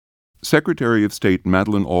Secretary of State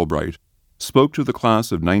Madeleine Albright spoke to the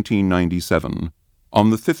class of 1997 on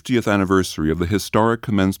the 50th anniversary of the historic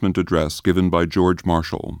commencement address given by George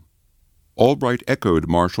Marshall. Albright echoed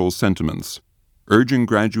Marshall's sentiments, urging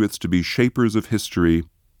graduates to be shapers of history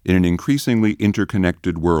in an increasingly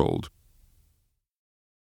interconnected world.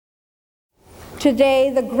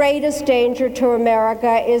 Today, the greatest danger to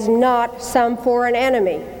America is not some foreign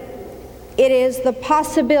enemy. It is the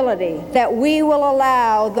possibility that we will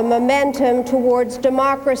allow the momentum towards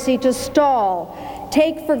democracy to stall,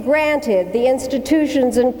 take for granted the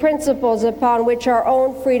institutions and principles upon which our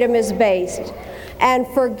own freedom is based, and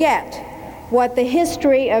forget what the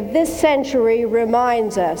history of this century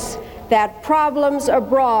reminds us, that problems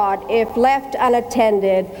abroad, if left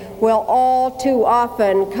unattended, will all too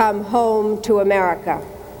often come home to America.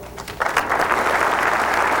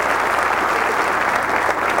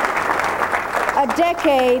 A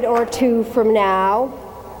decade or two from now,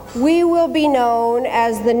 we will be known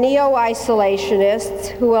as the neo-isolationists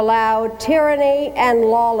who allowed tyranny and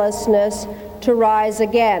lawlessness to rise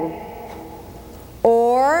again,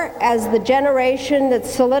 or as the generation that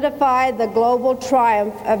solidified the global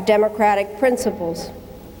triumph of democratic principles.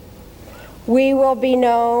 We will be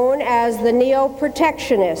known as the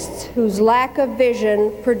neo-protectionists whose lack of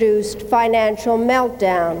vision produced financial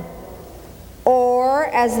meltdown, or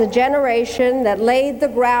as the generation that laid the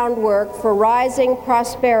groundwork for rising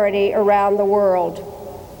prosperity around the world.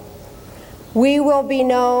 We will be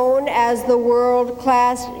known as the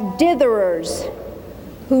world-class ditherers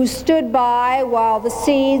who stood by while the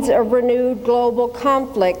seeds of renewed global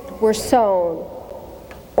conflict were sown,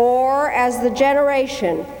 or as the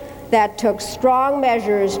generation that took strong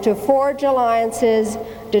measures to forge alliances,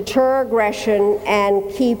 deter aggression,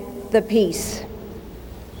 and keep the peace.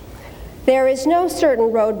 There is no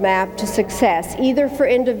certain roadmap to success, either for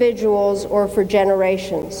individuals or for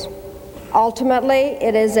generations. Ultimately,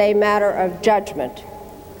 it is a matter of judgment,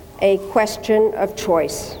 a question of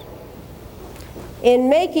choice. In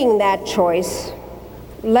making that choice,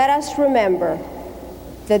 let us remember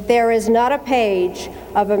that there is not a page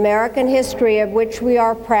of American history of which we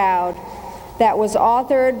are proud that was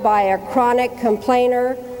authored by a chronic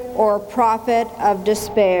complainer or prophet of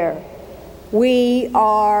despair. We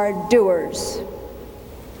are doers.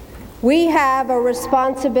 We have a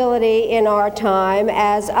responsibility in our time,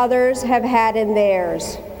 as others have had in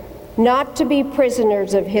theirs, not to be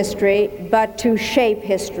prisoners of history, but to shape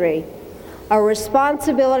history. A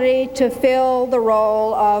responsibility to fill the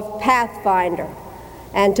role of pathfinder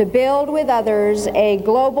and to build with others a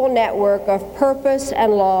global network of purpose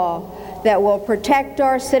and law that will protect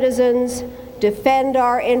our citizens, defend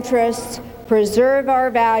our interests, preserve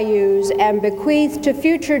our values, and bequeath to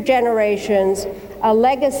future generations a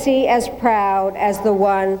legacy as proud as the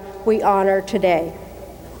one we honor today.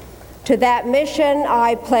 To that mission,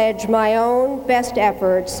 I pledge my own best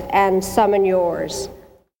efforts and summon yours.